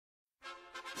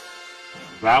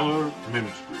VALOR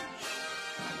Ministries,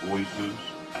 Voices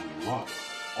and Love,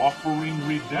 offering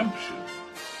redemption,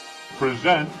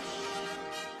 presents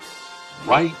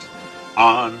Right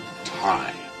on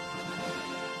Time.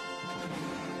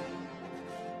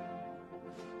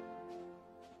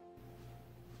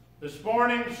 This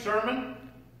morning's sermon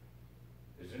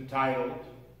is entitled,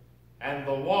 "And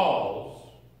the Walls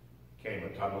Came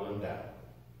a-Tumbling Down."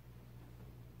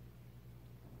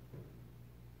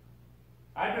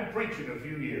 I've been preaching a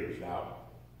few years now.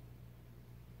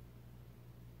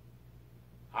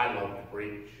 I love to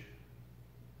preach.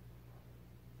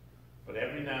 But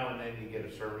every now and then you get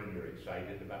a sermon you're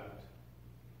excited about.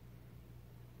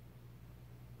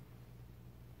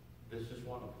 This is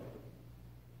one of them.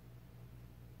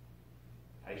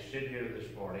 I sit here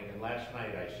this morning, and last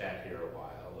night I sat here a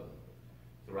while and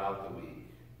throughout the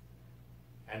week.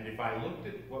 And if I looked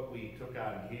at what we took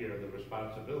on here, the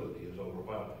responsibility is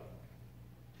overwhelming.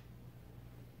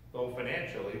 Though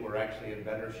financially, we're actually in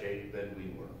better shape than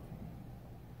we were.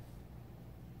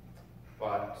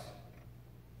 But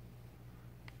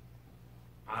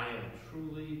I am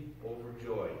truly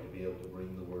overjoyed to be able to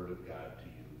bring the Word of God to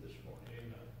you this morning.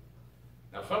 Amen.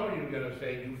 Now, some of you are going to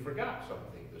say, you forgot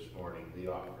something this morning, the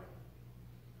offering.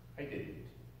 I didn't.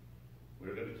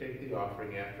 We're going to take the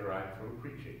offering after I'm through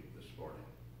preaching this morning.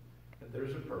 And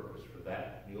there's a purpose for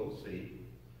that. You'll see.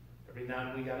 Every now and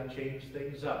then we got to change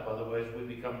things up. Otherwise, we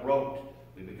become rote.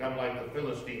 We become like the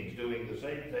Philistines, doing the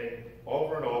same thing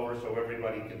over and over so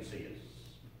everybody can see us.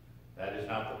 That is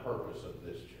not the purpose of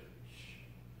this church.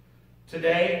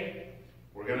 Today,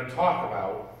 we're going to talk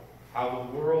about how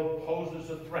the world poses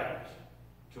a threat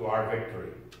to our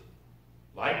victory.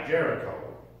 Like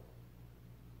Jericho,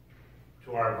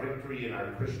 to our victory in our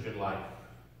Christian life.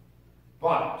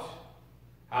 But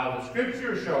how the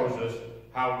Scripture shows us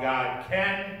how God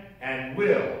can and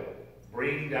will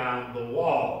bring down the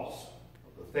walls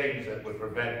of the things that would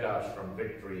prevent us from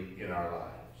victory in our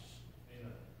lives.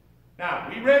 Amen. Now,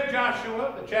 we read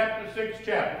Joshua, the chapter 6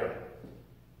 chapter.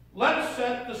 Let's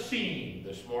set the scene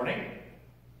this morning.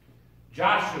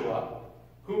 Joshua,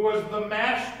 who was the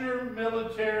master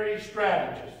military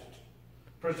strategist,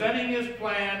 presenting his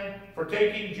plan for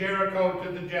taking Jericho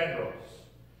to the generals.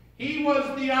 He was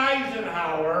the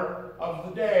Eisenhower of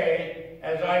the day,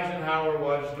 as Eisenhower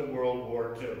was to World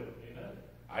War II. Amen.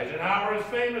 Eisenhower is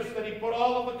famous that he put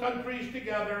all of the countries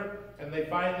together and they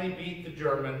finally beat the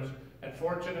Germans. And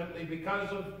fortunately, because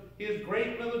of his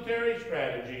great military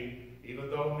strategy,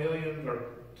 even though millions or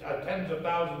tens of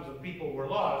thousands of people were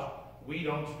lost, we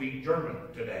don't speak German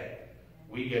today.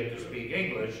 We get to speak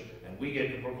English and we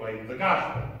get to proclaim the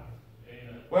gospel.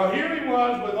 Amen. Well, here he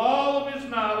was with all of his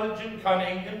knowledge and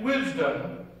cunning and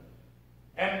wisdom.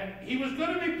 And he was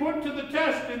going to be put to the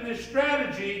test in this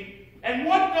strategy. And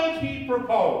what does he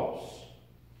propose?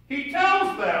 He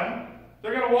tells them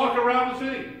they're going to walk around the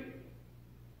city.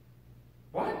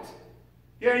 What?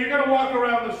 Yeah, you're going to walk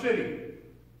around the city.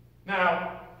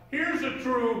 Now, here's a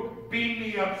true beam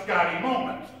me up Scotty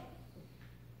moment.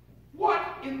 What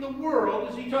in the world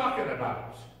is he talking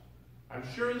about? I'm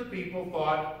sure the people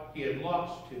thought he had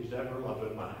lost his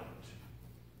ever-loving mind.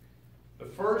 The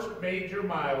first major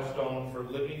milestone for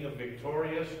living a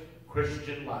victorious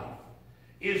Christian life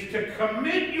is to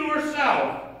commit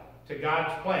yourself to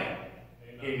God's plan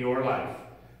in your life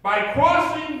by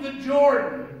crossing the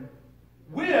Jordan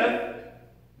with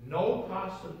no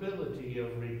possibility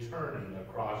of returning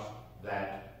across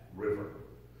that river.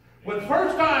 Well, the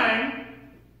first time,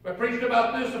 I preached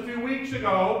about this a few weeks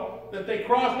ago, that they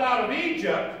crossed out of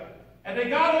Egypt, and they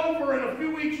got over, and a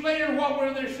few weeks later, what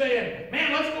were they saying?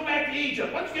 Man, let's go back to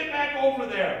Egypt. Let's get back over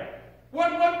there.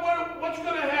 What's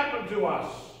going to happen to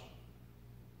us?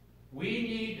 We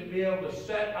need to be able to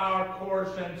set our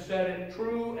course and set it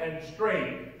true and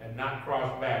straight and not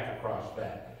cross back across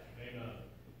that. Amen.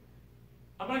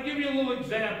 I'm going to give you a little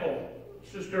example.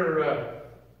 Sister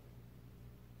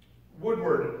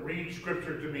Woodward reads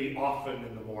Scripture to me often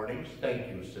in the mornings. Thank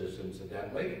you, sis,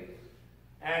 incidentally.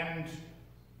 And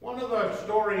one of the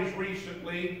stories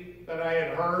recently that I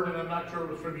had heard, and I'm not sure it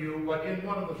was from you, but in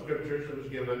one of the scriptures that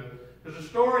was given, there's a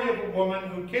story of a woman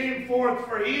who came forth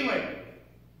for healing.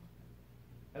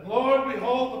 And lo and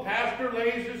behold, the pastor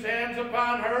lays his hands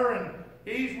upon her, and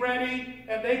he's ready,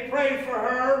 and they pray for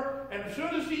her. And as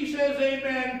soon as he says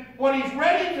amen, what he's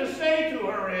ready to say to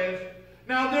her is,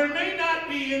 now there may not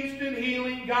be instant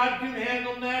healing God can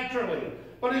handle naturally.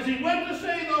 But as he went to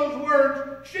say those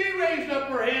words, she raised up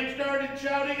her hand, started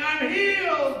shouting, I'm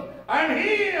healed! I'm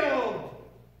healed!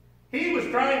 He was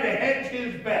trying to hedge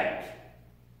his bet.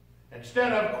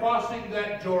 Instead of crossing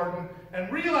that Jordan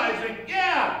and realizing,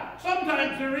 yeah,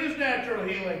 sometimes there is natural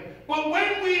healing. But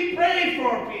when we pray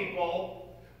for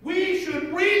people, we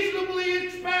should reasonably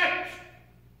expect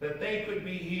that they could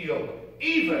be healed,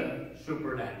 even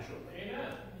supernaturally.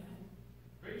 Amen.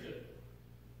 Preach it.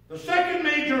 The second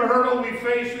major hurdle we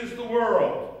face is the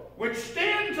world, which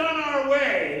stands on our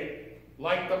way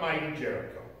like the mighty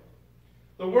Jericho.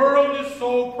 The world is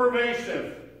so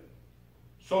pervasive,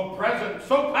 so present,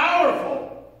 so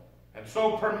powerful, and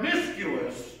so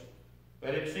promiscuous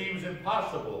that it seems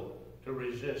impossible to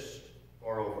resist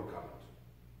or overcome it.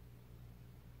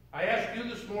 I ask you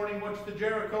this morning, what's the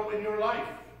Jericho in your life?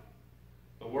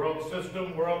 The world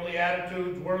system, worldly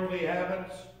attitudes, worldly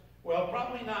habits? Well,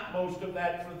 probably not most of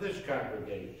that for this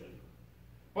congregation.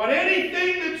 But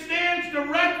anything that stands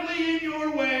directly in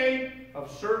your way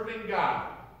of serving God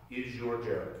is your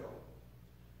Jericho.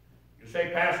 You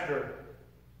say, Pastor,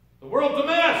 the world's a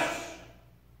mess.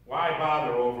 Why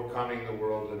bother overcoming the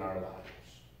world in our lives?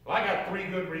 Well, I got 3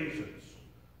 good reasons.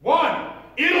 1,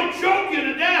 it'll choke you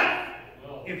to death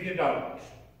if you don't.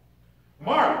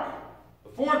 Mark, the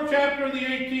 4th chapter, the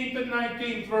 18th and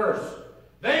 19th verse.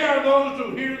 They are those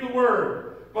who hear the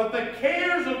word, but the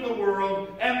cares of the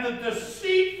world and the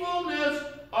deceitfulness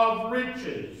of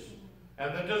riches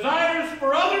and the desires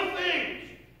for other things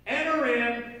enter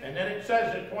in, and then it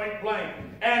says it point blank,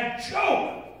 and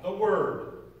choke the word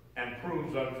and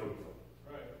proves unfruitful.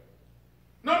 Right.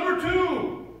 Number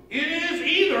 2, it is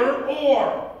either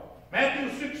or.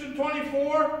 Matthew 6 and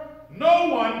 24, no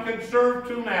one can serve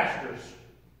 2 masters.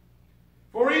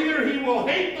 For either he will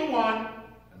hate the one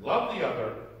and love the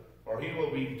other, or he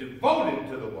will be devoted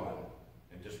to the one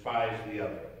and despise the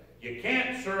other. You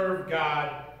can't serve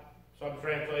God. Some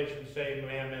translations say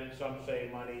mammon, some say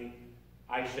money.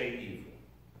 I say evil.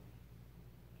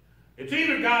 It's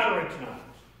either God or it's not.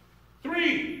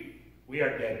 3, we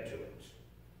are dead to it.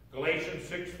 Galatians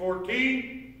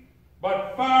 6:14,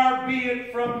 but far be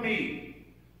it from me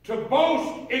to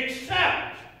boast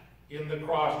except in the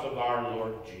cross of our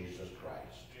Lord Jesus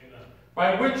Christ, Amen,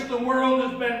 by which the world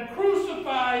has been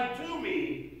crucified to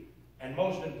me, and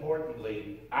most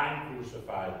importantly, I'm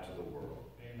crucified to the world.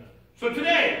 Amen. So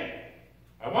today,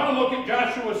 I want to look at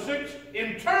Joshua 6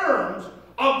 in terms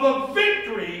of the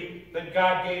victory that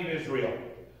God gave Israel,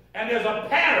 and as a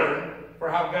pattern for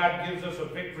how God gives us a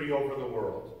victory over the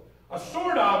world. A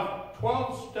sort of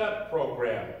 12-step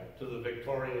program to the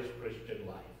victorious Christian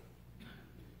life.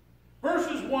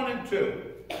 Verses 1 and 2.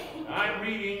 I'm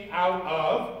reading out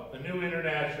of the New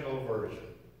International Version.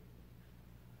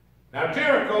 Now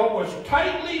Jericho was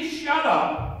tightly shut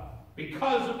up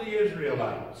because of the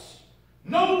Israelites.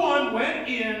 No one went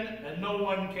in and no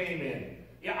one came in.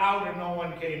 Out and no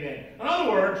one came in. In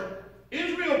other words,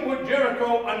 Israel put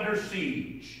Jericho under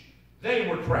siege. They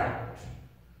were trapped.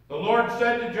 The Lord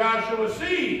said to Joshua,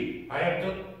 see,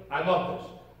 I love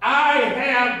this. I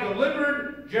have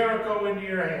delivered Jericho into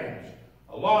your hands,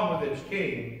 along with its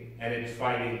king and its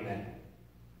fighting men.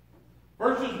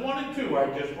 Verses 1 and 2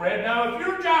 I just read. Now, if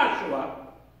you're Joshua,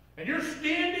 and you're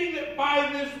standing by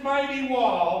this mighty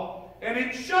wall, and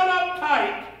it's shut up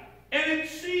tight, and it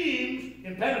seems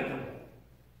impenetrable,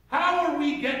 how are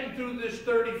we getting through this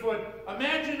 30-foot?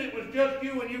 Imagine it was just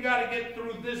you and you got to get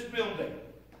through this building.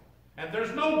 And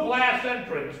there's no glass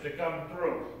entrance to come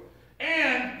through.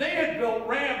 And they had built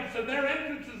ramps and their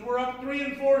entrances were up 3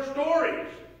 and 4 stories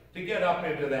to get up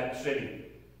into that city.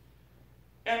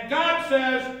 And God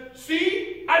says,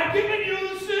 see, I've given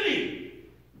you the city.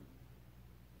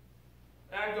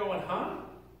 And I'm going, huh?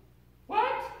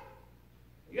 What?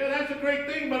 Yeah, that's a great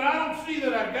thing, but I don't see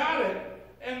that I've got it.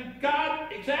 And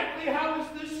God, exactly how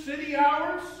is this city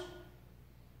ours?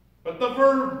 But the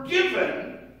verb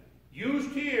given, used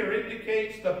here,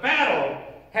 indicates the battle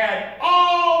had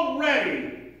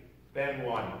already been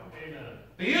won. Amen.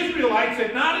 The Israelites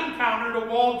had not encountered a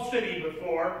walled city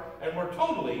before and were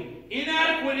totally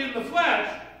inadequate in the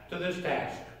flesh to this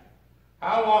task.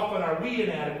 How often are we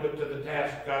inadequate to the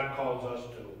task God calls us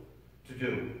to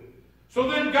do? So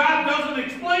then God doesn't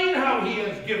explain how he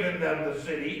has given them the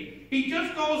city. He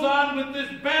just goes on with this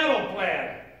battle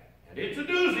plan. And it's a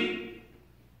doozy.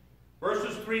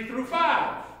 Verses 3 through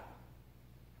 5.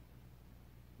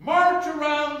 March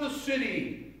around the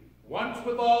city, once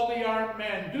with all the armed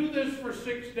men. Do this for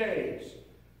 6 days.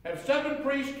 Have 7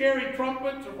 priests carry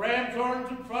trumpets of ram's horns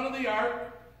in front of the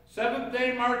ark. 7th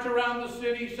day, march around the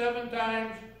city 7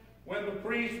 times when the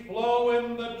priests blow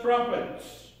in the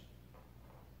trumpets.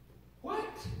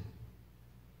 What?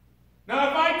 Now,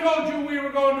 if I told you we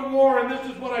were going to war and this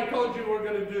is what I told you we're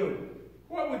going to do,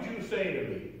 what would you say to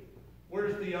me?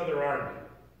 Where's the other army?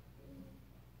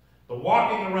 The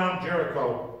walking around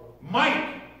Jericho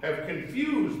might have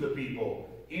confused the people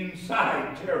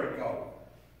inside Jericho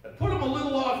and put them a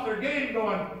little off their game,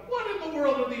 going, what in the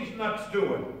world are these nuts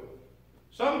doing?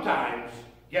 Sometimes,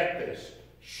 get this,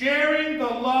 sharing the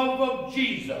love of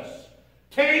Jesus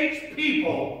takes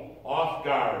people off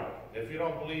guard. If you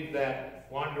don't believe that,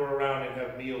 wander around and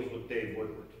have meals with Dave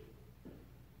Woodward.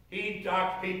 He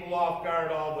knocks people off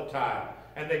guard all the time.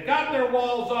 And they got their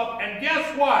walls up, and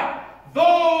guess what?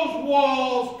 Those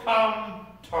walls come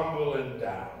tumbling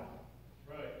down.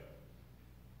 Right.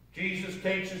 Jesus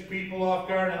takes his people off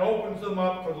guard and opens them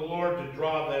up for the Lord to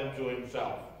draw them to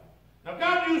himself. Now,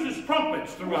 God uses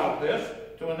trumpets throughout this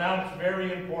to announce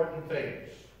very important things.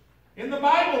 In the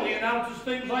Bible, he announces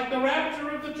things like the rapture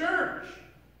of the church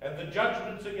and the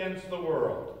judgments against the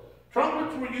world.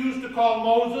 Trumpets were used to call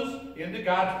Moses into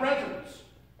God's presence.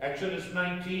 Exodus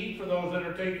 19, for those that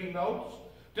are taking notes.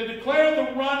 To declare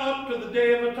the run-up to the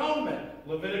Day of Atonement.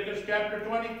 Leviticus chapter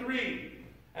 23.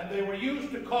 And they were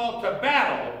used to call to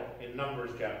battle in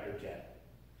Numbers chapter 10.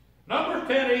 Numbers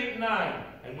 10, 8, and 9.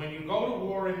 And when you go to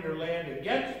war in your land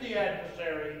against the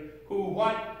adversary who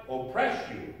what? Oppress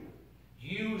you,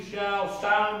 you shall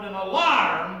sound an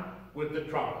alarm with the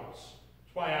trumpets.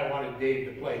 That's why I wanted Dave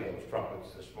to play those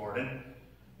trumpets this morning.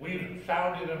 We've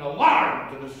sounded an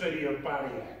alarm to the city of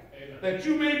Pontiac. Amen. That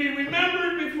you may be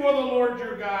remembered before the Lord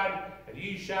your God, and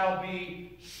ye shall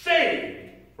be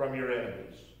saved from your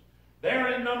enemies.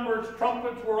 There in Numbers,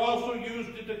 trumpets were also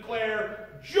used to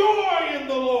declare joy in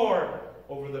the Lord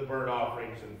over the burnt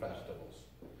offerings and festivals.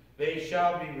 They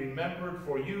shall be remembered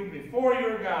for you before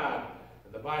your God.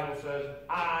 And the Bible says,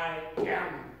 I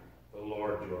am the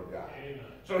Lord your God. Amen.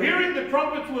 So hearing the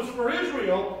trumpets was for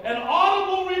Israel an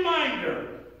audible reminder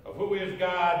of who is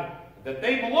God, that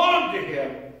they belong to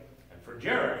him. And for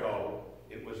Jericho,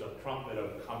 it was a trumpet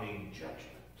of coming judgment.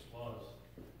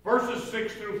 Verses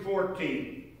 6 through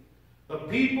 14. The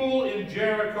people in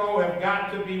Jericho have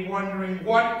got to be wondering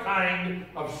what kind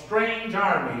of strange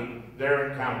army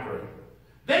they're encountering.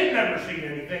 They've never seen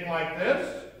anything like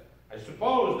this. I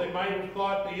suppose they might have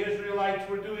thought the Israelites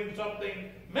were doing something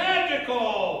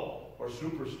magical or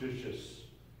superstitious,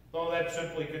 though that's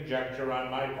simply conjecture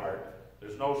on my part.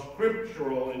 There's no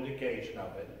scriptural indication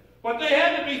of it. But they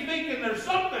had to be thinking there's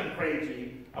something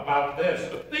crazy about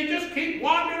this. They just keep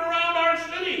wandering around our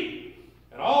city,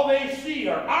 and all they see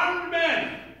are armed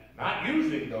men, not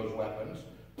using those weapons,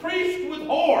 priests with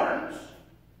horns,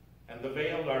 and the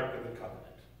veiled Ark of the Covenant.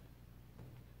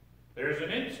 There's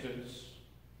an instance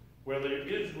where the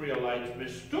Israelites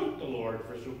mistook the Lord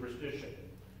for superstition.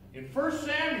 In 1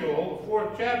 Samuel, the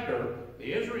 4th chapter,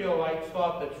 the Israelites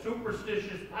thought that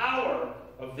superstitious power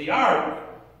of the ark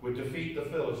would defeat the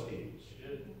Philistines.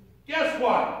 Guess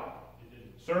what?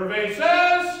 Survey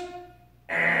says,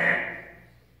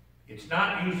 it's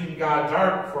not using God's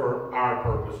ark for our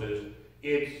purposes.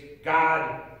 It's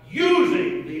God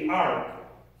using the ark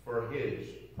for his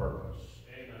purpose.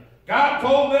 Amen. God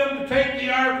told them to take the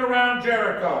ark around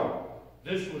Jericho.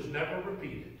 This was never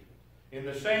repeated. In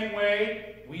the same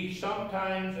way, we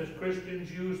sometimes as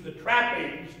Christians use the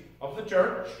trappings of the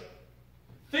church,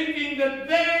 thinking that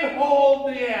they hold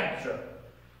the answer.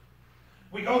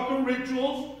 We go through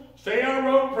rituals, say our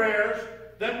rote prayers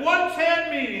that once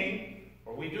had meaning,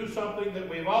 or we do something that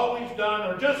we've always done,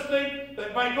 or just think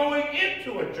that by going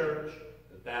into a church,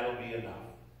 that that'll be enough.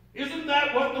 Isn't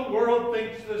that what the world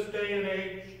thinks this day and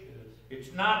age?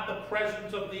 It's not the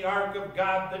presence of the ark of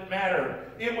God that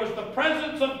mattered. It was the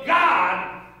presence of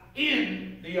God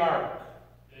in the ark.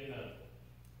 Amen.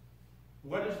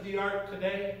 What is the ark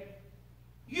today?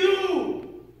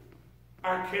 You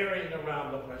are carrying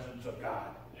around the presence of God.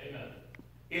 Amen.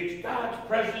 It's God's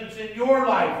presence in your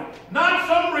life. Not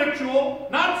some ritual,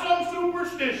 not some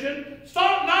superstition,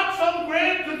 not some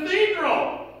grand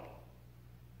cathedral.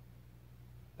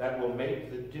 That will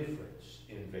make the difference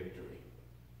in victory.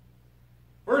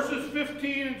 Verses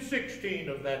 15 and 16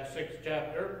 of that 6th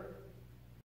chapter.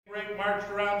 Rank marched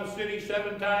around the city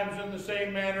 7 times in the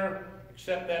same manner,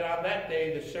 except that on that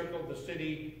day they circled the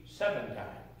city 7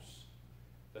 times.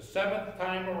 The 7th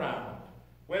time around,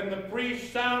 when the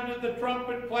priest sounded the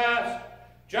trumpet blast,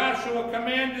 Joshua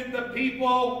commanded the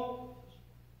people,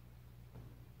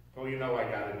 oh, you know I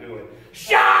got to do it,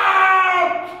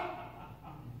 shout!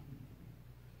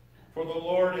 For the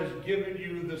Lord has given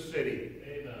you the city.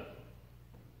 Amen.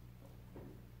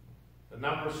 The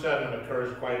number 7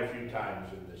 occurs quite a few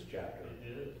times in this chapter.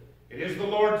 It is the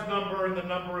Lord's number and the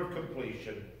number of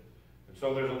completion. And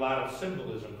so there's a lot of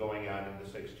symbolism going on in the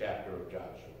 6th chapter of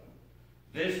Joshua.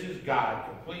 This is God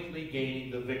completely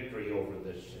gaining the victory over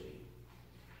this city.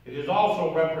 It is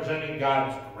also representing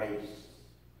God's grace.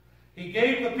 He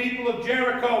gave the people of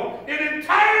Jericho an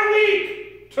entire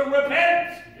week to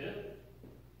repent. Yeah.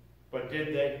 But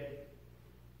did they?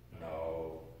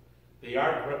 No. The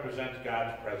ark represents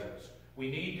God's presence. We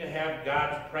need to have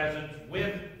God's presence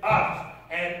with us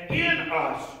and in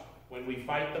us when we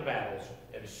fight the battles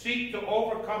and seek to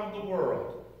overcome the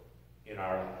world in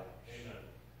our lives. Amen.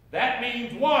 That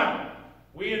means, one,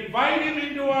 we invite him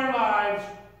into our lives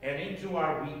and into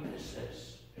our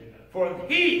weaknesses. Amen. For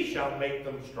he shall make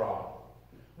them strong.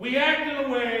 We act in a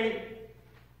way,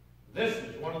 this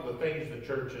is one of the things the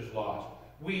church has lost.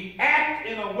 We act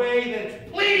in a way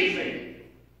that's pleasing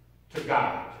to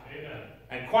God. Amen.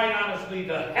 And quite honestly,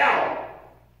 to hell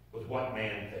with what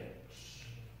man thinks.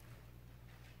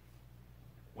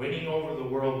 Winning over the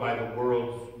world by the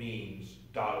world's means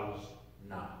does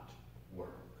not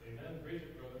work. Amen. Preach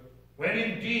it, brother. When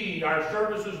indeed our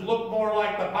services look more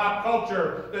like the pop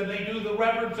culture than they do the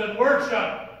reverence and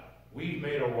worship, we've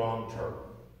made a wrong turn.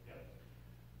 Yep.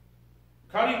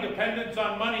 Cutting dependence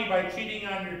on money by cheating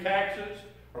on your taxes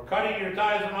or cutting your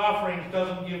tithes and offerings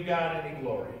doesn't give God any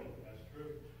glory. That's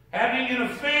true. Having an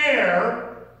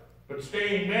affair but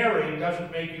staying married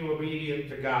doesn't make you obedient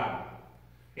to God.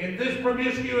 In this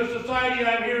promiscuous society,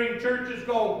 I'm hearing churches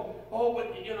go, oh,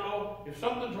 but you know, if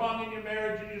something's wrong in your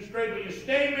marriage and you stray, but you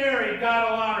stay married, God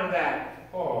will honor that.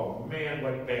 Oh man,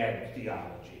 what bad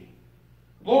theology.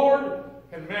 Lord,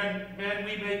 and men,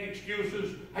 we make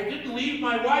excuses. I didn't leave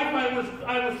my wife.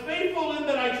 I was faithful in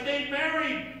that I stayed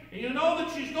married. And you know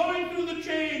that she's going through the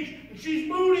change, and she's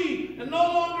moody, and no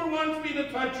longer wants me to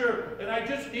touch her, and I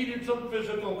just needed some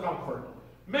physical comfort.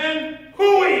 Men,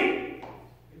 hooey!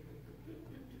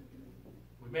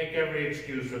 We make every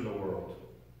excuse in the world.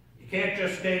 You can't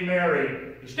just stay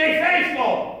married. You stay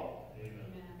faithful!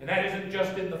 Amen. And that isn't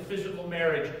just in the physical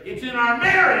marriage. It's in our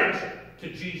marriage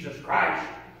to Jesus Christ.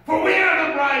 For we are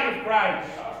the bride of Christ.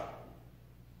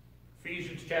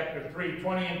 Ephesians chapter 3,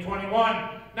 20 and 21.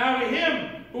 Now to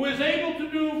him who is able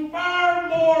to do far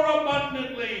more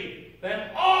abundantly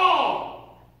than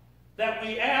all that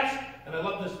we ask, and I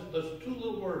love those two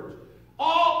little words,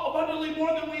 all abundantly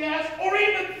more than we ask or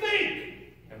even think.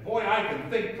 And boy, I can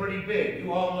think pretty big.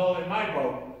 You all know in my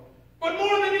boat. But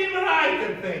more than even I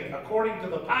can think, according to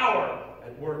the power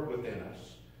at work within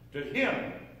us. To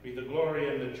him be the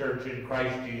glory in the church in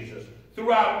Christ Jesus,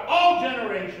 throughout all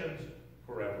generations,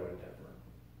 forever and ever.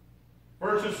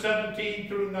 Verses 17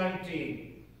 through 19.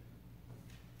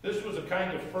 This was a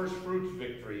kind of first fruits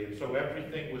victory, and so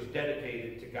everything was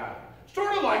dedicated to God.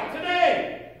 Sort of like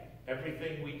today.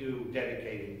 Everything we do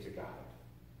dedicating to God.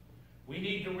 We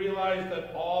need to realize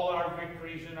that all our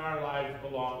victories in our lives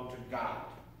belong to God.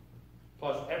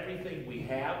 Plus everything we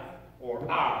have or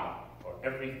are or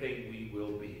everything we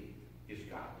will be is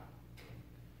God.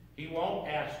 He won't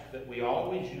ask that we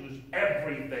always use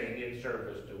everything in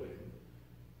service to him.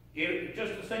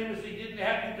 Just the same as he didn't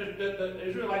have the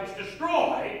Israelites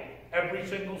destroy every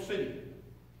single city.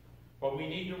 But we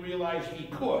need to realize he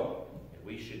could, and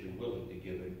we should be willing to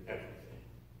give him everything.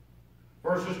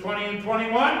 Verses 20 and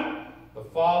 21, the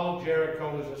fall of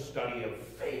Jericho is a study of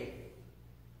faith.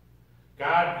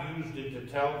 God used it to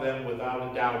tell them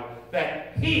without a doubt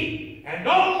that he, and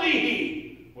only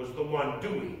he, was the one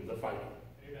doing the fighting.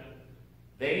 Amen.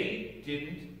 They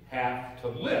didn't have to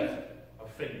lift a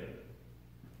finger.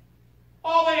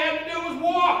 All they had to do was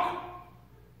walk.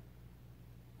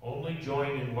 Only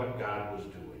join in what God was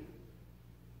doing.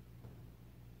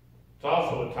 It's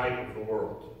also a type of the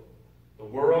world. The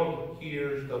world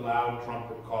hears the loud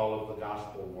trumpet call of the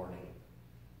gospel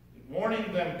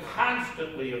warning them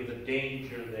constantly of the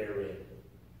danger therein.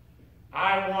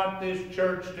 I want this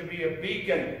church to be a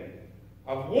beacon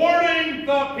of warning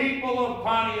the people of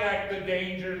Pontiac the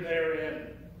danger therein.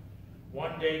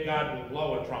 One day God will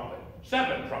blow a trumpet.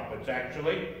 7 trumpets,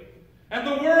 actually. And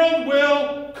the world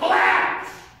will collapse.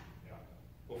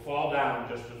 Will fall down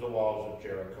just as the walls of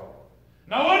Jericho.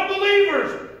 Now,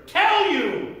 unbelievers, tell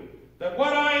you that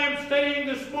what I am saying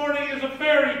this morning is a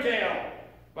fairy tale.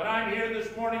 But I'm here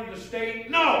this morning to state,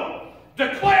 no,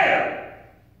 declare,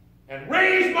 and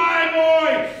raise my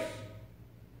voice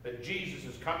that Jesus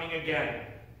is coming again.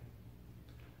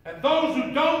 And those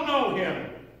who don't know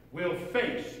him will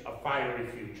face a fiery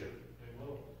future.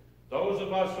 Those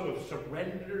of us who have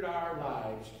surrendered our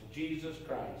lives to Jesus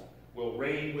Christ will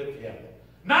reign with him.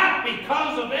 Not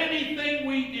because of anything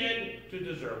we did to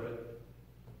deserve it,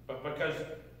 but because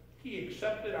he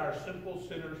accepted our simple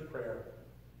sinner's prayer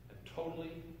and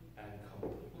totally and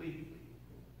completely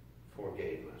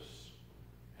forgave us.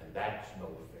 And that's no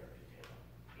fairy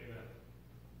tale. Amen.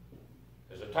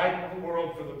 As a type of the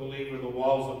world for the believer, the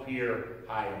walls appear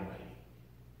high and mighty.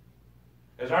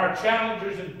 as our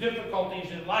challenges and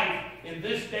difficulties in life in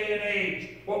this day and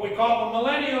age, what we call the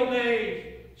millennial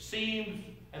days, seems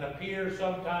and appear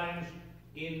sometimes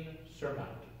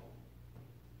insurmountable.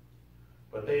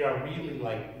 But they are really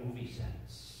like movie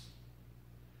sets.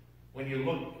 When you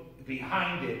look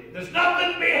behind it, there's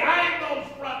nothing behind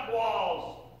those front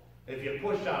walls. If you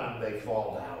push on them, they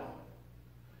fall down.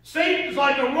 Satan's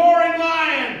like a roaring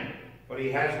lion, but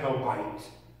he has no bite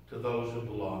to those who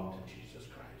belong to Jesus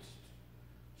Christ.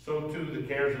 So too the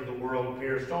cares of the world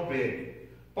appear so big,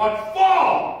 but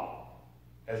fall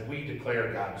as we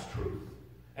declare God's truth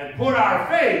and put our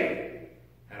faith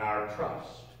and our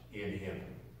trust in him.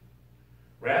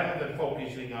 Rather than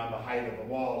focusing on the height of the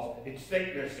walls, its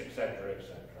thickness, etc.,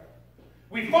 etc.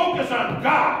 We focus on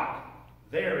God.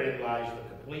 Therein lies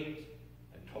the complete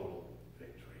and total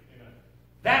victory. Amen.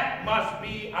 That must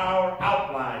be our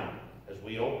outline as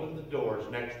we open the doors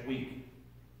next week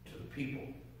to the people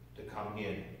to come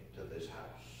in to this house.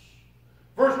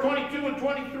 Verse 22 and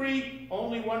 23,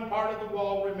 only one part of the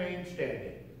wall remained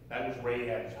standing. That was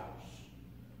Rahab's house.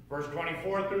 Verse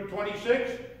 24 through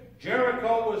 26,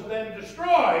 Jericho was then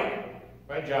destroyed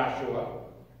by Joshua.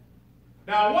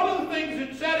 Now, one of the things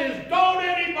it said is, don't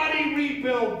anybody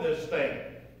rebuild this thing.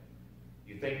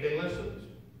 You think they listened?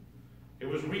 It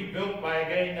was rebuilt by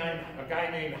a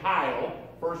guy named Hiel,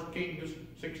 1 Kings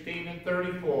 16 and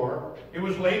 34. It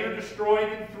was later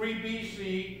destroyed in 3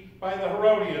 BC by the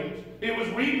Herodians. It was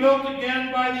rebuilt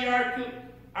again by the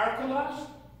Archelaus.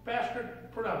 Pastor,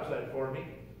 pronounce that for me.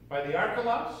 By the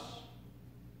Archelaus.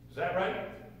 Is that right?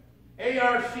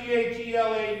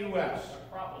 Archelaus.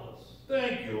 Acropolis.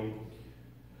 Thank you.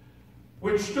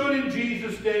 Which stood in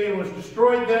Jesus' day and was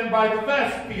destroyed then by the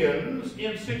Thespians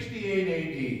in 68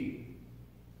 AD.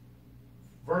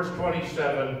 Verse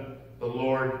 27, the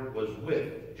Lord was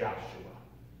with Joshua.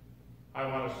 I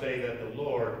want to say that the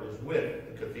Lord was with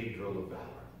the Cathedral of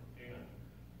VALOR. Amen.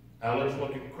 Now let's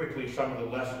look at quickly some of the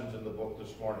lessons in the book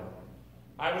this morning.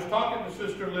 I was talking to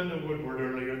Sister Linda Woodward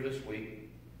earlier this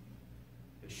week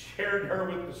and shared her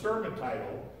with the sermon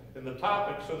title and the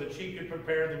topic so that she could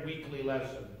prepare the weekly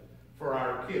lesson for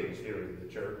our kids here in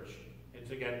the church.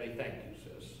 Incidentally, thank you,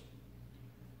 sis.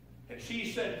 And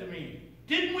she said to me,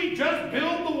 didn't we just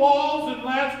build the walls in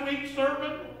last week's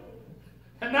sermon?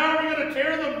 And now we're going to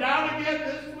tear them down again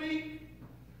this week?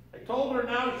 I told her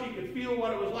now she could feel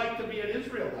what it was like to be an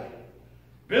Israelite.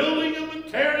 Building them and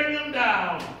tearing them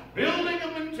down. Building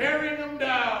them and tearing them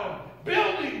down.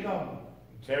 Building them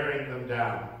and tearing them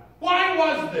down. Why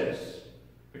was this?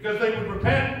 Because they would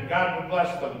repent and God would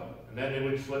bless them. And then they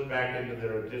would slip back into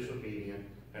their disobedient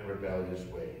and rebellious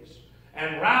ways.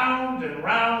 And round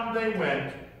they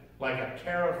went like a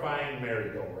terrifying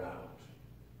merry-go-round.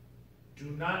 Do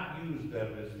not use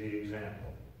them as the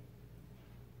example.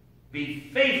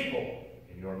 Be faithful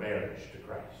in your marriage to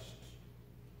Christ.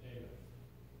 Amen.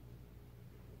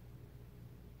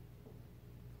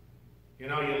 You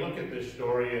know, you look at this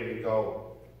story and you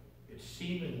go, it's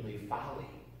seemingly folly.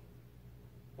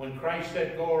 When Christ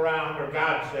said go around, or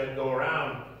God said go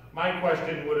around, my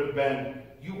question would have been,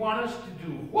 you want us to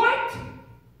do what?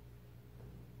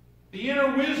 The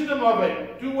inner wisdom of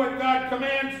it. Do what God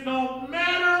commands no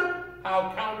matter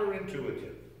how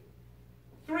counterintuitive.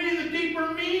 3, the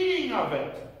deeper meaning of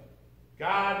it.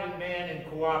 God and man in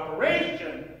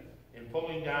cooperation in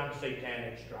pulling down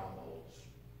satanic strongholds.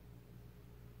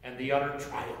 And the utter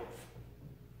triumph.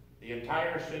 The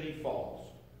entire city falls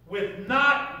with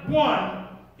not one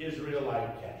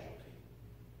Israelite casualty.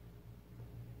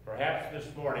 Perhaps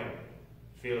this morning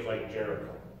feels like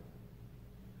Jericho.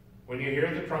 When you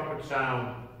hear the trumpet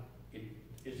sound,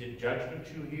 is it judgment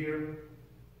you hear?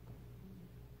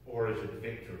 Or is it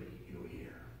victory you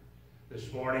hear?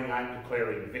 This morning I'm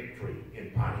declaring victory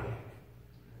in Pontiac.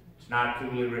 It's not too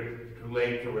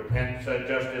late to repent,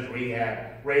 just as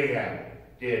Rahab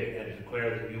did, and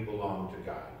declare that you belong to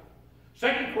God.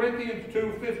 2 Corinthians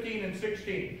 2, 15 and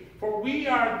 16. For we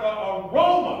are the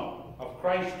aroma of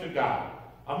Christ to God,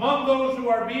 among those who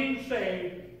are being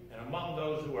saved and among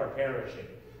those who are perishing.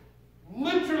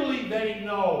 Literally, they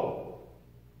know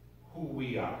who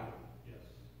we are. Yes.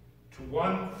 To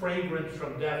one, fragrance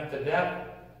from death to death,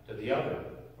 to the other,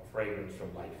 a fragrance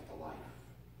from life to life.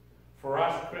 For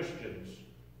us Christians,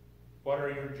 what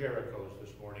are your Jerichos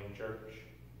this morning, church?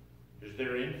 Is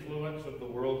there influence of the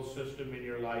world system in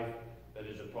your life that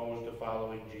is opposed to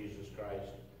following Jesus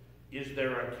Christ? Is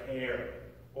there a care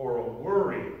or a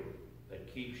worry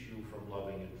that keeps you from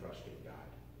loving and trusting God?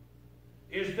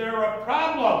 Is there a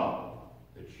problem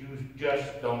that you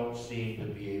just don't seem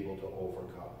to be able to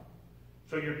overcome?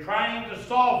 So you're trying to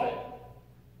solve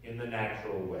it in the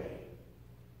natural way.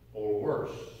 or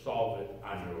worse, solve it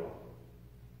on your own.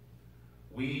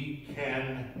 We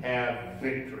can have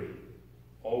victory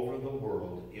over the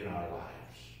world in our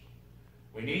lives.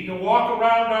 We need to walk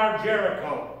around our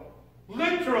Jericho,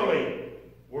 literally,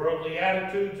 worldly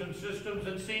attitudes and systems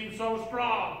that seem so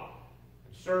strong,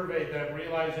 and survey them,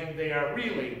 realizing they are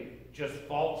really just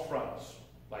false fronts,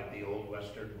 like the old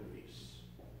Western movies.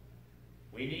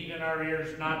 We need in our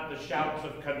ears not the shouts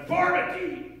of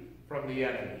conformity from the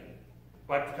enemy,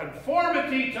 but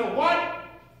conformity to what?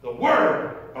 The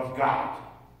Word of God.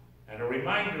 And a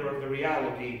reminder of the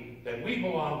reality that we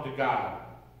belong to God,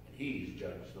 and He's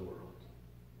judged the world.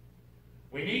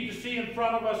 We need to see in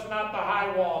front of us not the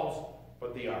high walls,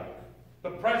 but the ark.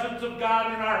 The presence of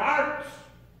God in our hearts,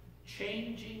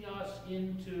 changing us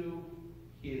into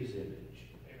His image.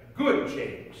 Good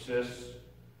change, sis.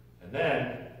 And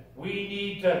then we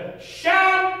need to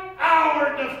shout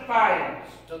our defiance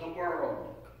to the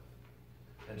world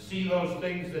and see those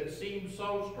things that seem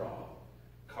so strong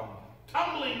come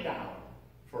tumbling down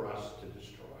for us to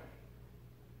destroy.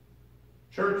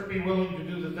 Church, be willing to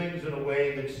do the things in a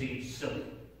way that seems silly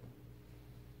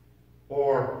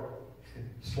or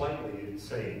slightly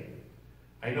insane.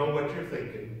 I know what you're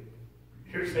thinking.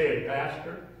 You're saying,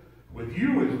 Pastor, with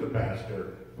you as the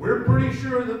pastor, we're pretty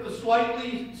sure that the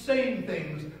slightly sane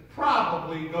thing's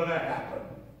probably going to happen.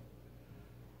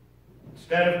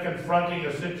 Instead of confronting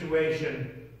a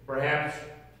situation, perhaps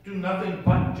do nothing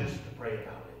but just to pray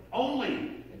about it. Only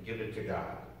and give it to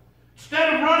God.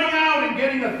 Instead of running out and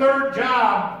getting a third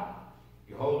job,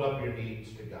 you hold up your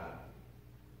needs to God.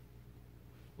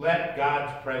 Let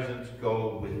God's presence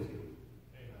go with you.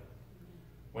 Amen.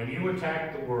 When you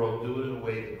attack the world, do it in a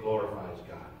way that glorifies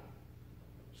God.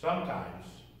 Sometimes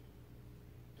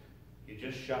you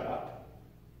just shut up.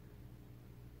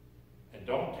 And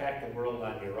don't attack the world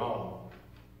on your own.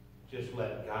 Just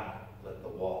let God, let the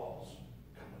walls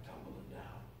come tumbling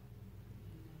down.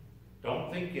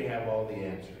 Don't think you have all the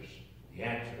answers. The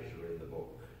answers are in the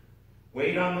book.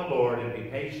 Wait on the Lord and be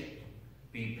patient.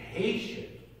 Be patient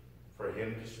for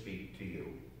Him to speak to you.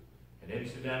 And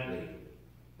incidentally,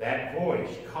 that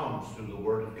voice comes through the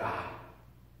Word of God.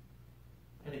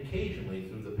 And occasionally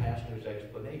through the pastor's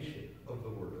explanation of the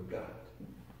Word of God.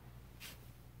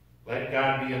 Let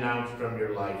God be announced from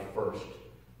your life first.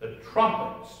 The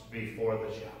trumpets before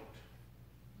the shout.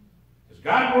 As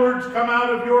God's words come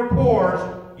out of your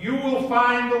pores, you will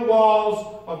find the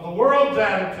walls of the world's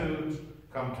attitudes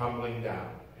come tumbling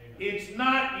down. Amen. It's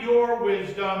not your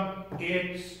wisdom,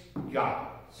 it's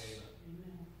God's.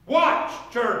 Amen. Watch,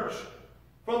 church,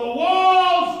 for the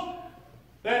walls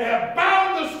that have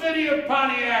bound the city of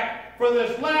Pontiac for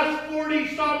this last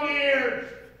 40-some years.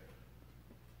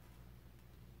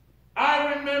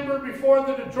 I remember before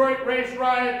the Detroit race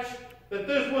riots that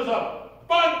this was a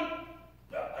fun,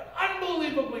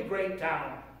 unbelievably great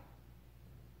town.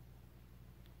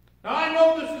 Now I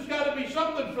know this has got to be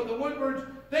something for the Woodwards.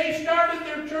 They started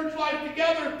their church life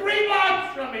together 3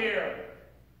 blocks from here.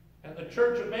 And the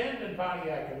church abandoned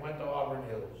Pontiac and went to Auburn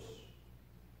Hills.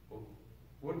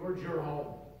 Woodwards, you're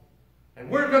home. And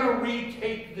we're going to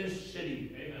retake this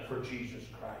city. Amen. For Jesus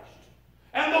Christ.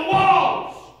 And the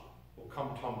walls will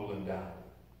come tumbling down.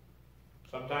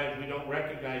 Sometimes we don't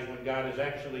recognize when God is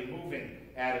actually moving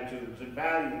attitudes and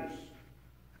values.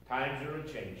 Times are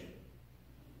a-changing.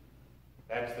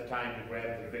 That's the time to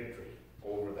grab the victory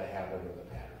over the habit or the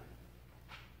pattern.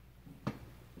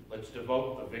 Let's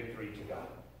devote the victory to God.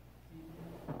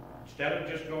 Instead of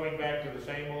just going back to the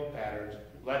same old patterns,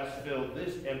 let's fill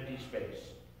this empty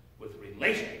space with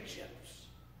relationships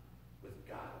with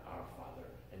God our Father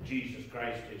and Jesus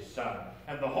Christ His Son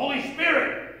and the Holy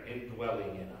Spirit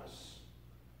indwelling in us.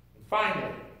 And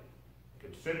finally,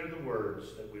 consider the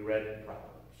words that we read in Proverbs.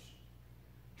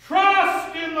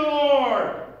 Trust in the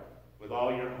Lord with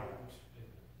all your heart.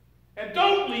 And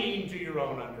don't lean to your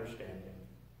own understanding.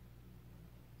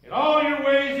 In all your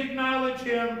ways acknowledge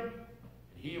Him, and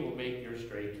He will make your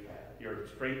straight your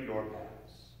paths.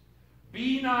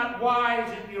 Be not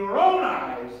wise in your own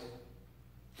eyes.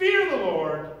 Fear the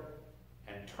Lord,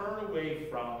 and turn away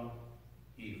from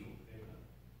evil. Amen.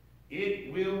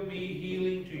 It will be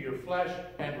healing to your flesh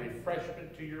and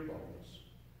refreshment to your bones.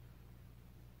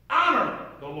 Honor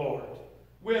the Lord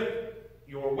with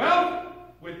your wealth,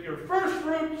 with your first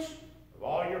fruits of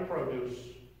all your produce.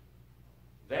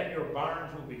 Then your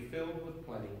barns will be filled with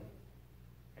plenty,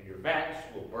 and your vats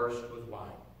will burst with wine.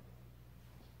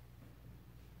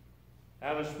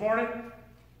 Now this morning,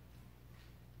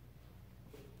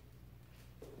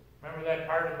 remember that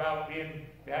part about being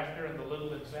pastor and the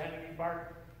little insanity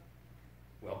part?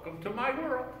 Welcome to my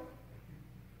world.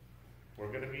 We're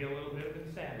going to be a little bit of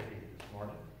insanity this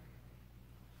morning.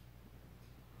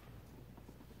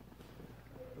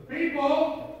 The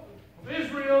people of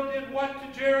Israel did what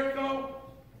to Jericho?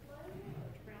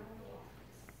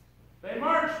 They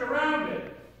marched around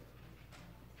it.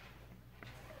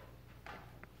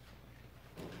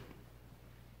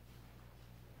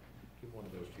 Give one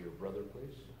of those to your brother,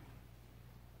 please.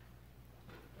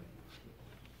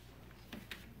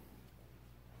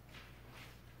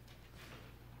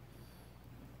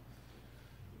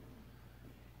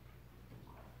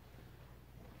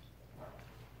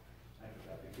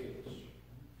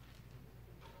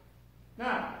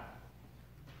 Now,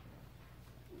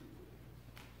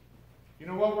 you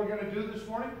know what we're going to do this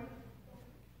morning?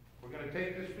 We're going to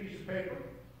take this piece of paper.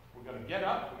 We're going to get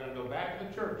up. We're going to go back to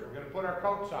the church. We're going to put our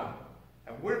coats on.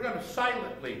 And we're going to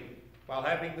silently, while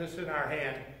having this in our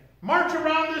hand, march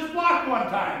around this block one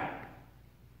time.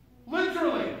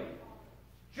 Literally.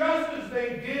 Just as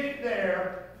they did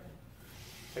there.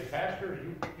 Say, Pastor, are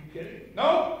you kidding?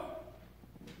 No.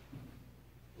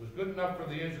 It was good enough for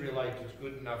the Israelites. It's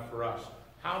good enough for us.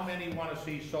 How many want to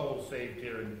see souls saved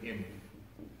here in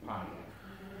Pontiac?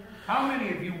 How many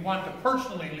of you want to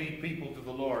personally lead people to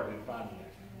the Lord in Pontiac?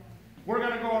 We're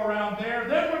going to go around there.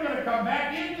 Then we're going to come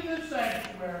back into this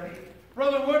sanctuary.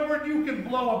 Brother Woodward, you can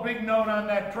blow a big note on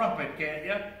that trumpet, can't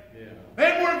you? Yeah.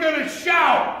 Then we're going to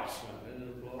shout.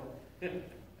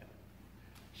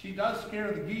 She does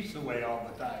scare the geese away all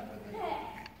the time.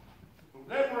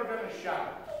 Then we're going to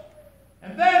shout.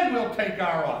 And then we'll take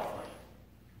our offering.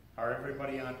 Are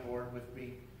everybody on board with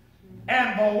me?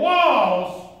 And the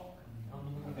walls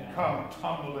come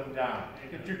tumbling down.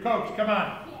 Get your coats, come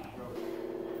on.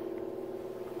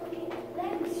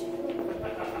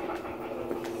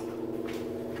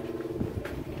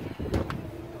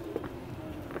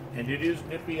 And it is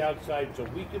nippy outside, so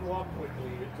we can walk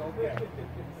quickly. It's okay.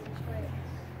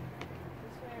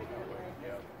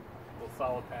 We'll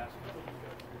follow past.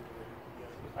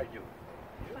 I do.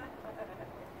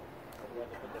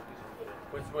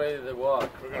 Which way did they walk?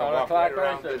 We're going to walk right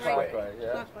around this way. Clockwise,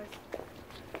 yeah.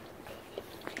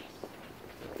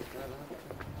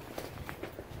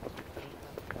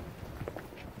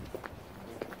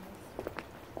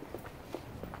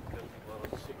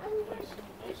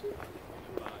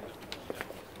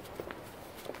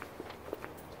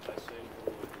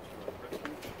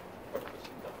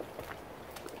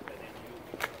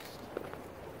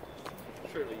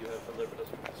 Surely you have delivered us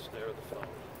from the snare of the foe,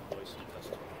 the voice of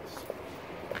pestilence.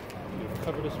 You have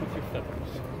covered us with your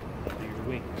feathers, under your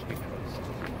wings we trust.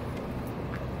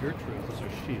 Your truth is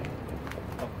our shield.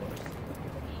 Help us.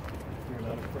 We are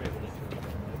not afraid of the terror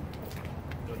of night,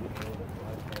 nor the arrow that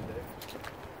flies by day.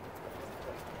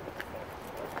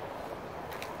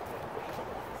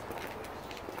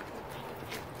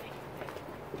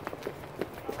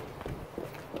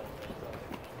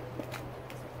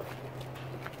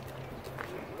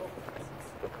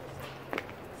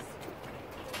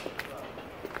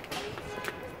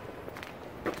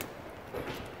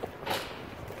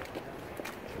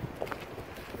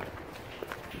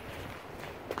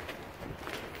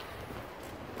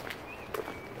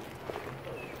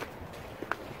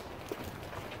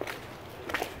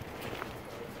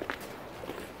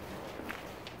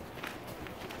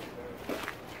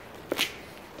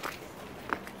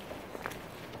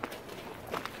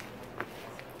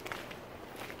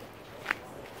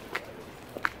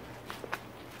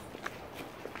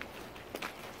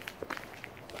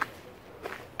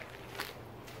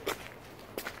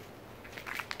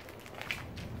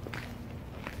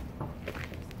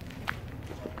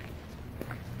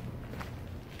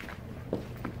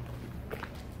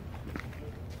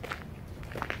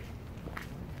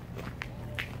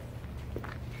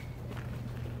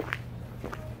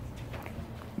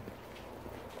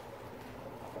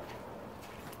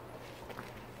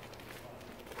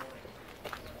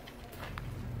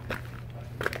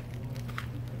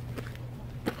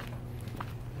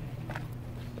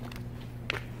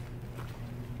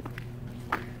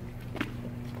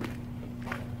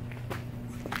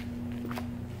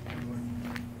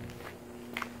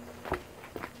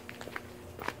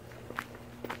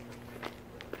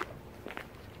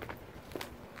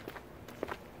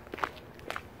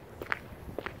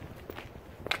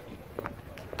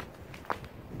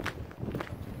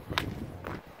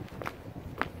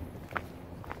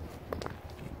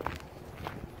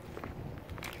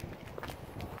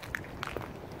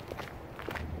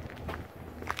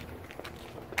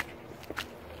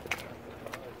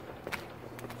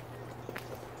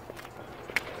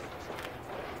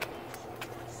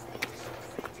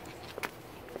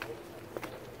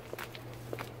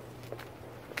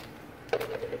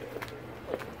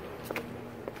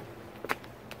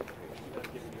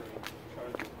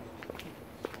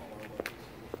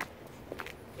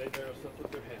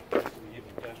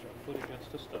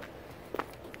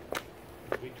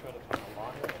 try to find a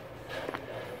liar.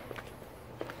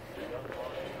 A young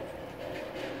liar.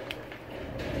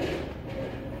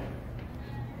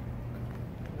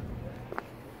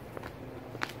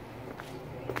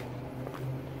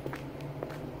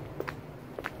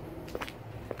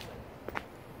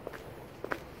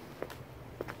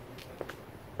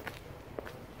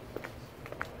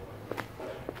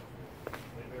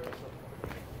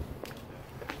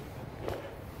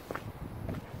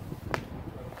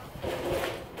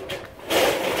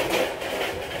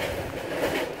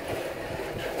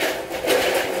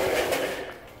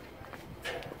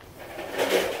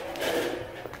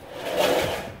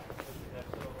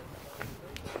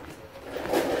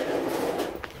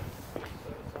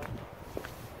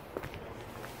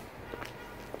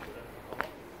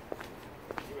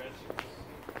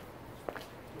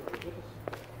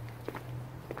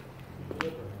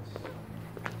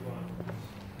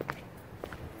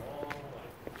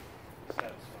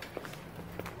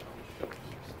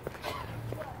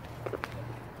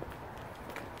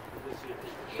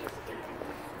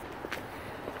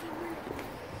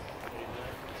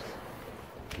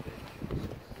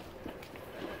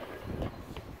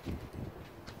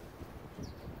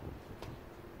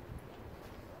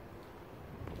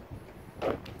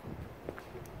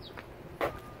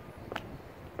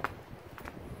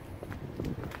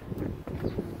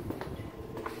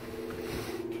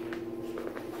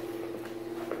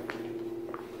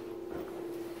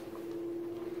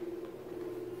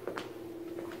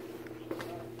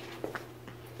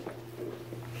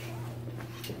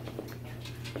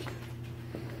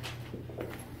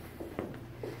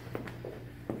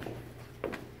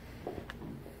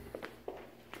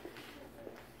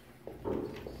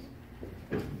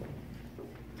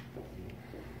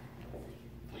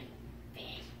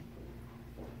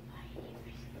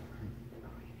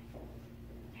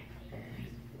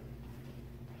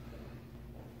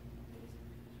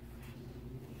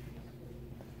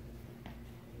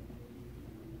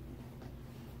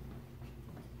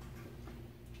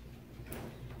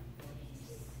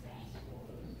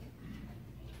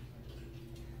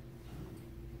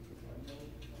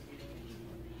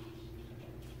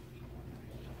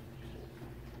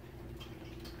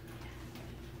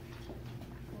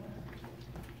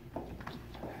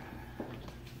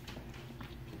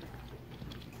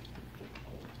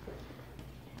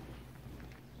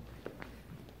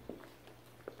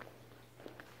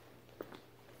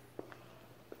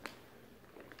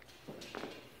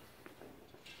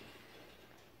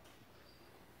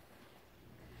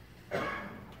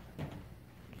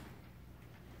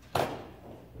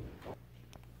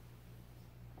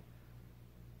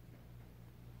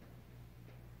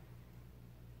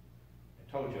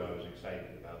 Told you I was excited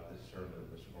about this sermon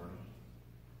this morning.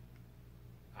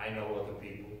 I know other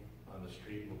people on the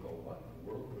street will go, what in the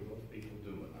world are those people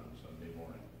doing on Sunday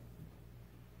morning?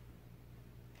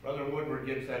 Brother Woodward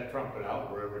gets that trumpet out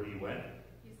wherever he went.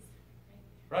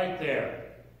 Right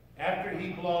there. After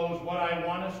he blows, what I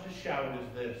want us to shout is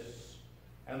this.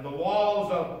 And the walls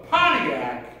of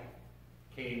Pontiac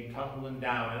came tumbling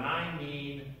down. And I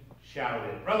mean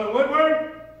shouted. Brother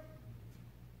Woodward?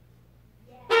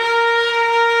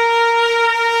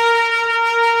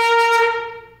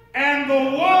 And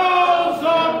the walls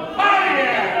of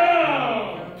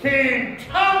Pontiac came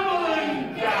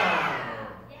tumbling down.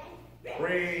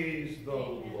 Praise the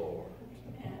Lord.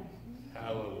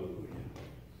 Hallelujah.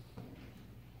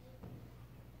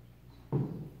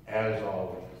 As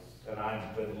always, and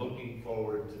I've been looking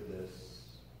forward to this.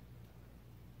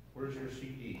 Where's your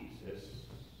CD, sis?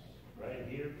 Right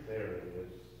here? There it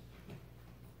is.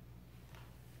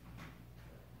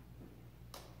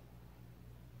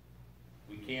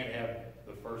 We can't have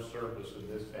the first service in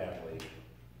this family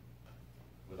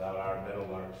without our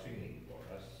Meadowlark singing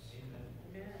for us.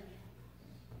 Amen.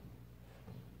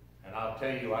 And I'll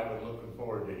tell you, I've been looking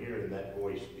forward to hearing that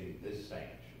voice in this sanctuary.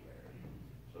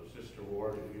 So, Sister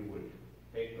Ward, if you would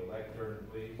take the lectern,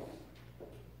 please.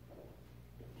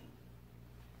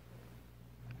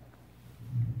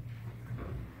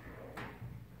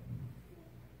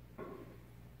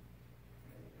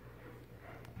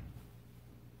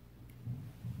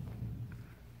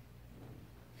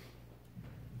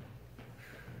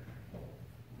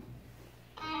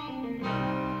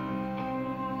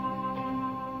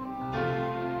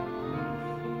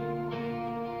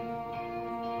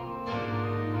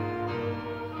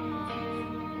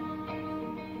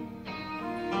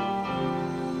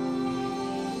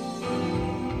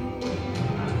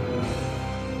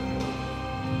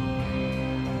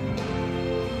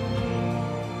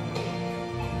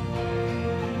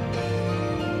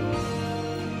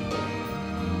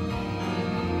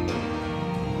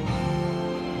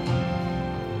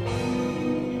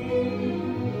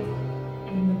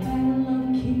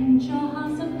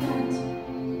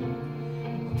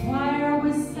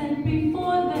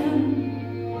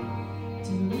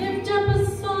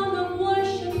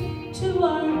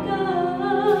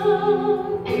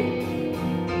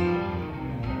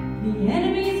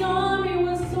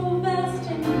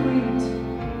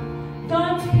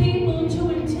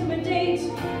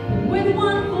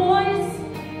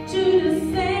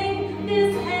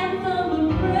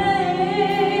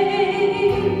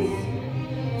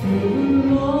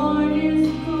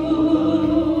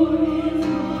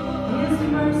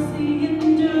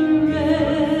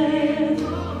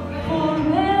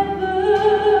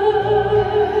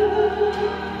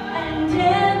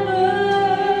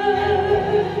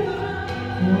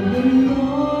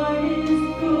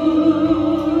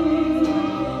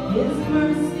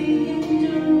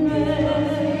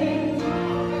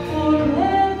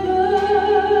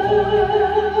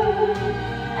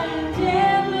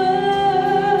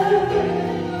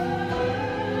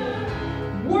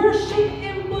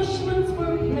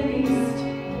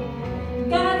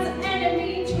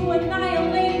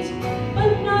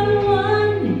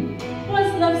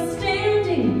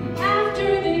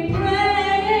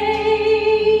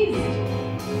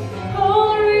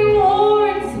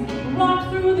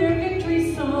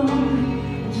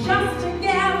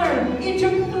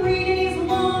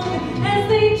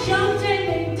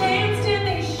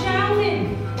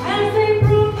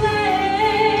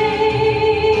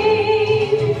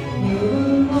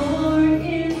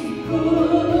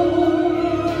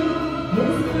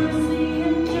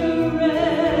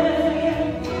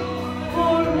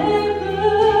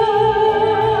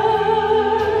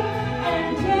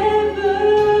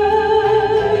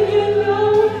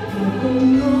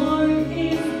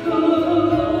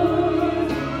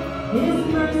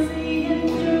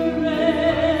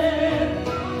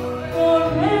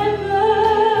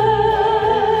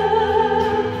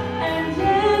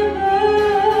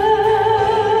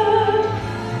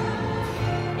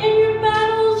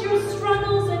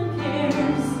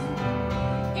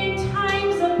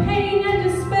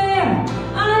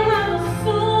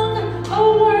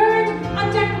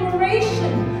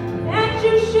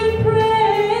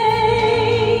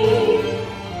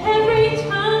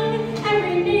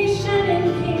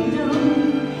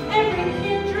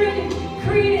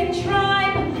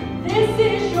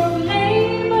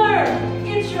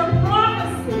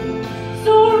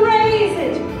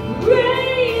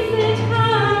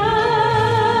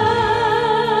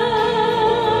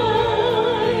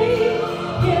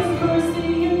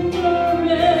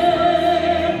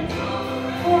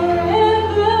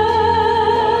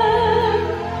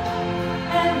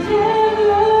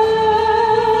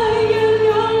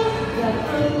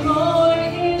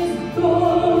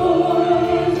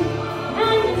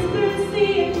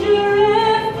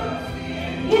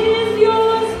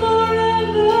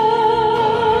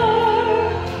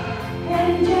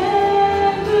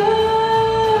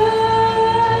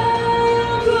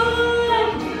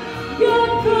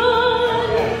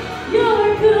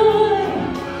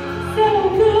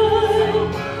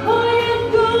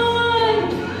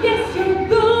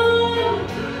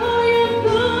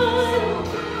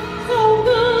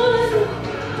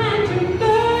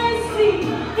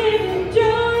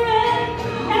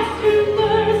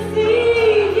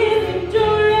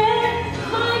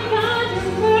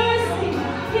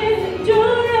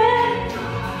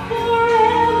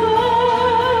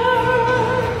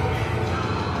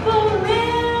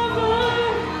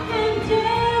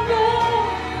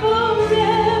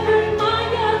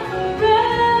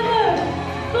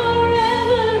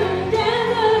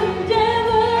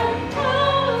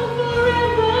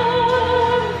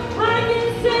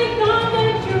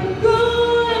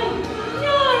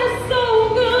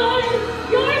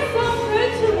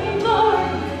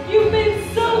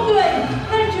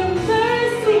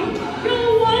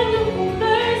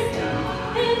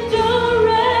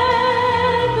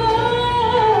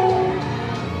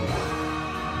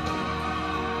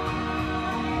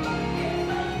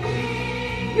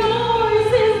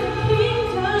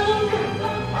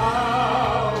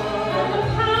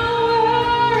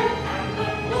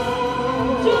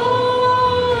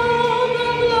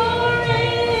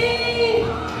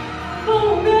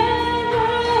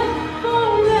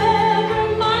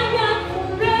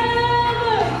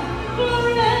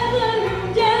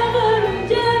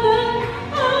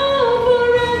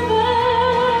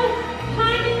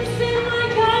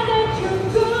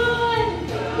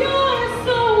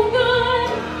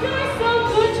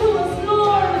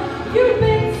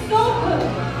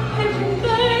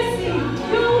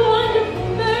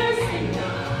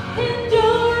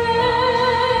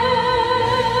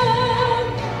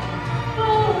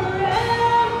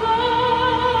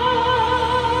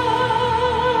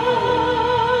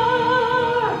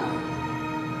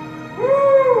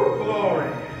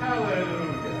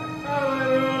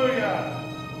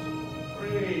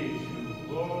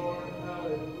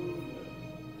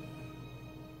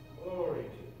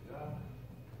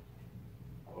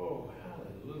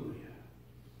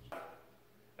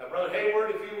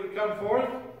 come forth.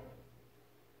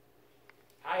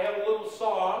 I have a little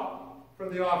song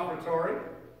from the offertory.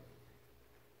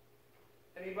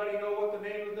 Anybody know what the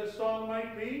name of this song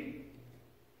might be?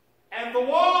 And the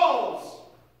walls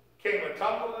came a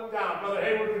tumbling down. Brother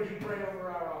Hayward, would you pray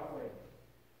over our offering?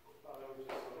 Father,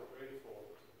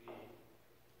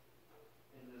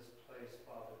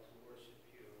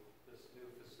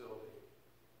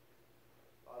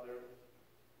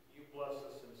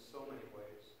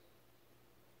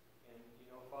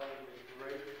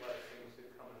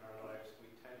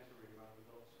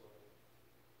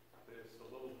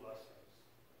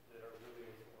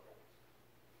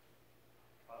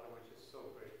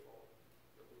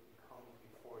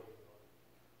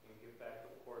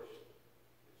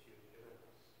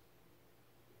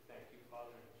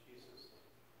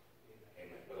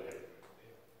 Amen. Go ahead.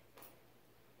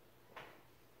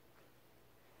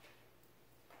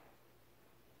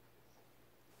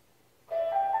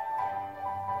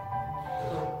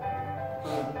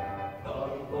 The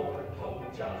Lord told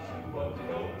Joshua to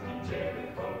go to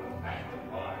Jericho and to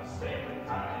march 7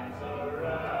 times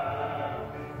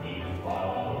around. He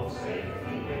followed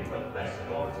safely with the blessed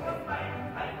Lord's command,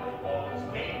 and the walls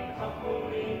came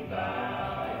tumbling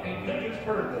down. I think you just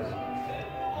heard this.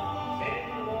 Then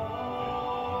the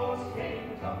walls came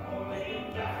tumbling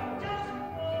down.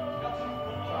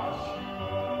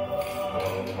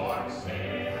 Joshua marched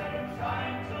 7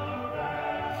 times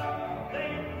around.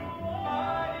 Then the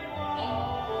mighty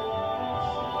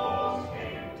walls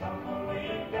came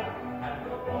tumbling down, and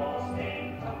the walls came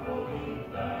tumbling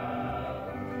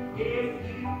down. If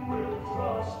you will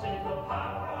trust in the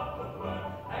power of the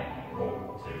blood, and you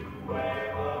hope to wear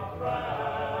a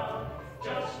crown,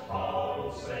 just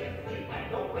follow safely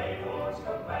and obey the Lord's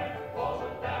command, cause a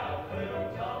doubt will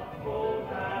tumble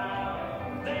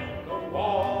down. Then the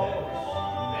walls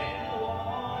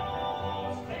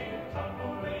came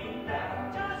tumbling down.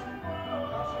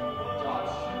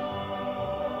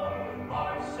 Joshua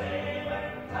marched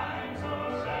 7 times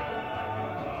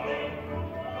around. Then the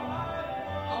walls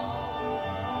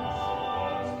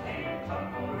came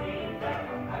tumbling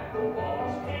down, and the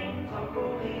walls came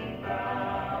tumbling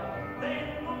down. Then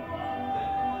the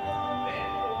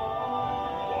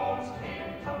walls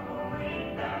came tumbling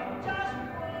down.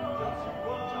 Joshua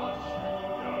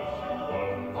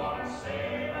marched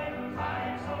 7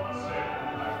 times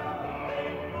around.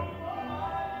 Then the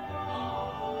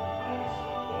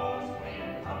walls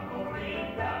came tumbling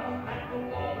down, and the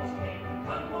walls came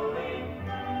tumbling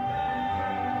down.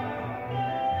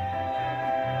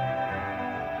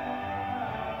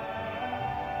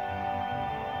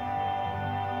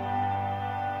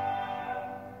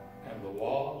 And the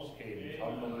walls came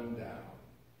tumbling down.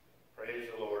 Praise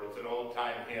the Lord. It's an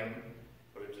old-time hymn,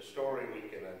 but it's a story we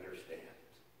can understand.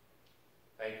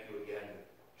 Thank you again,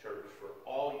 church, for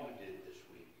all you did this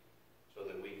week so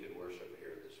that we could worship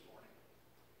here this morning.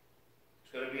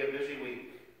 It's going to be a busy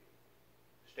week.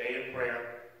 Stay in prayer.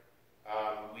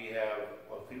 We have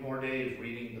a few more days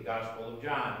reading the Gospel of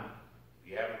John. If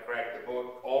you haven't cracked the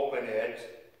book, open it.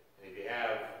 And if you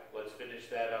have, let's finish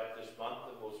that up this month,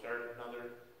 and we'll start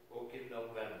another book in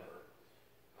November.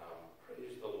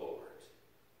 Praise the Lord.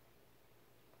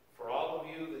 For all of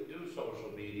you that do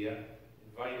social media,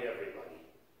 invite everybody.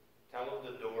 Tell them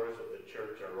the doors of the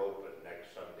church are open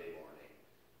next Sunday morning.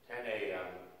 10 a.m.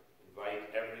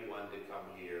 Invite everyone to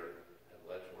come here, and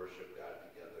let's worship God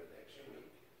together next week.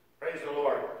 Praise the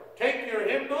Lord. Take your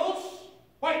hymnals,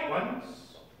 white ones.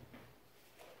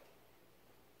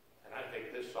 And I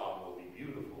think this song will be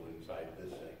beautiful inside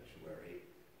this sanctuary.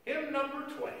 Hymn number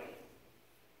 20.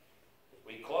 As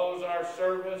we close our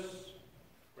service,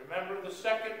 remember the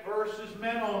second verse is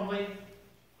men only.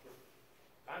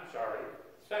 I'm sorry.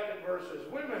 The second verse is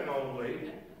women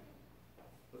only.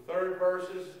 The third verse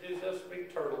is us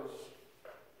big turtles.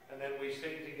 And then we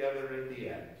sing together in the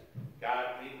end.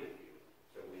 God be with you.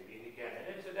 So we meet again. And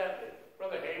incidentally,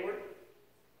 Brother Hayward,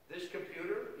 this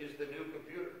computer is the new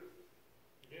computer.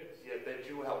 Yes. That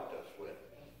you helped us with.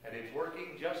 And it's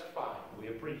working just fine. We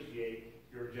appreciate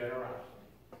your generosity.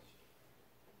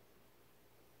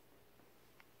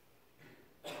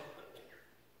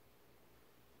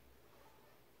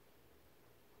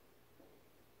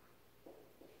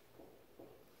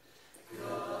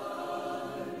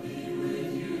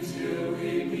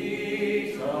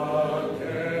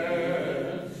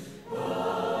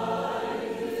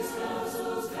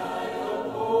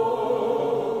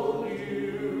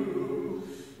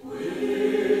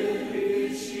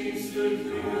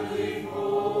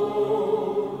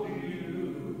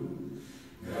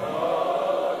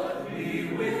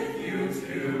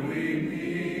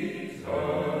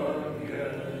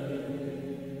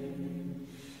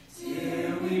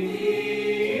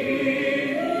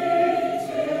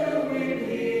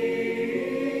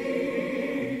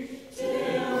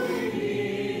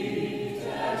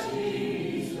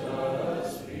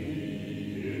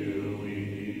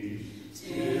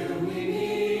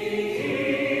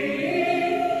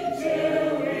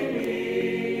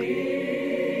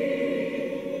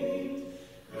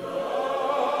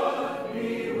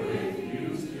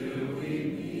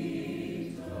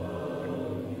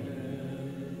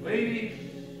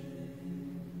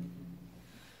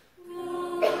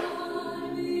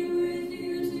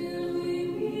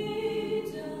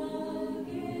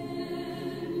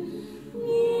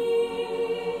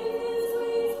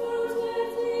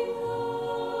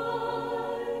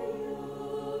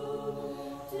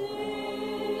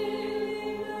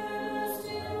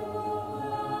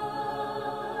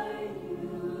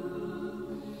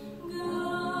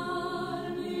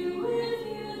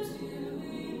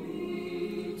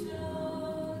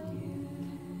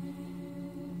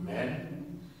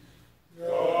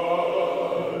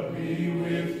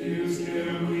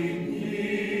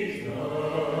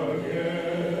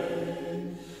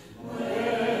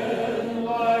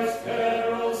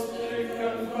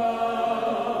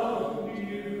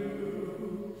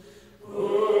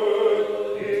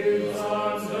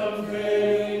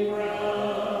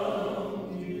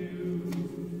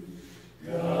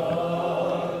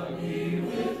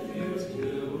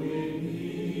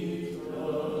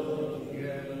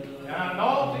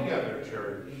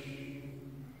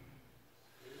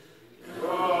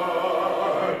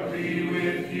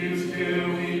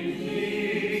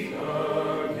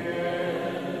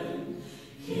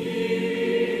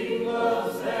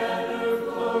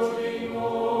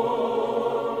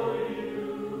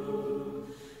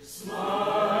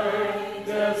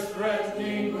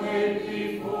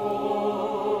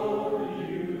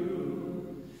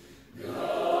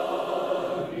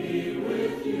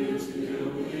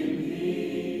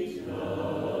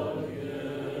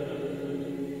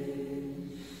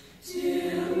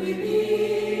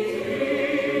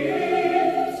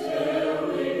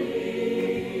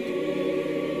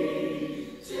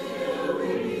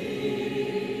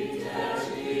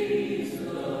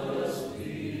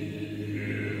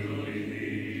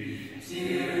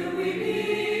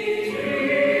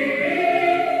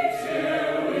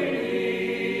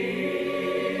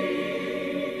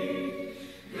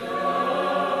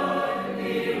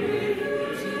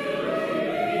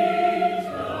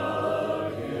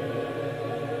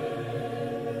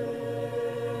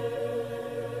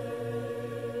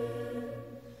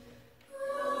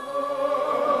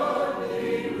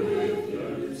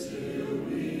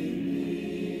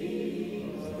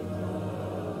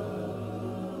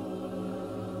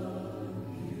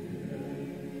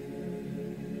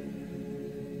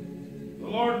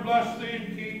 Lord bless thee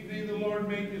and keep thee. The Lord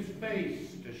make his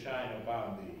face to shine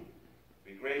upon thee.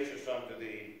 Be gracious unto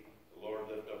thee. The Lord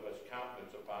lift up his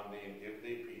countenance upon thee and give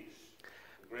thee peace.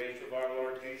 The grace of our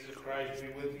Lord Jesus Christ be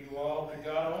with you all, the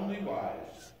God only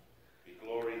wise.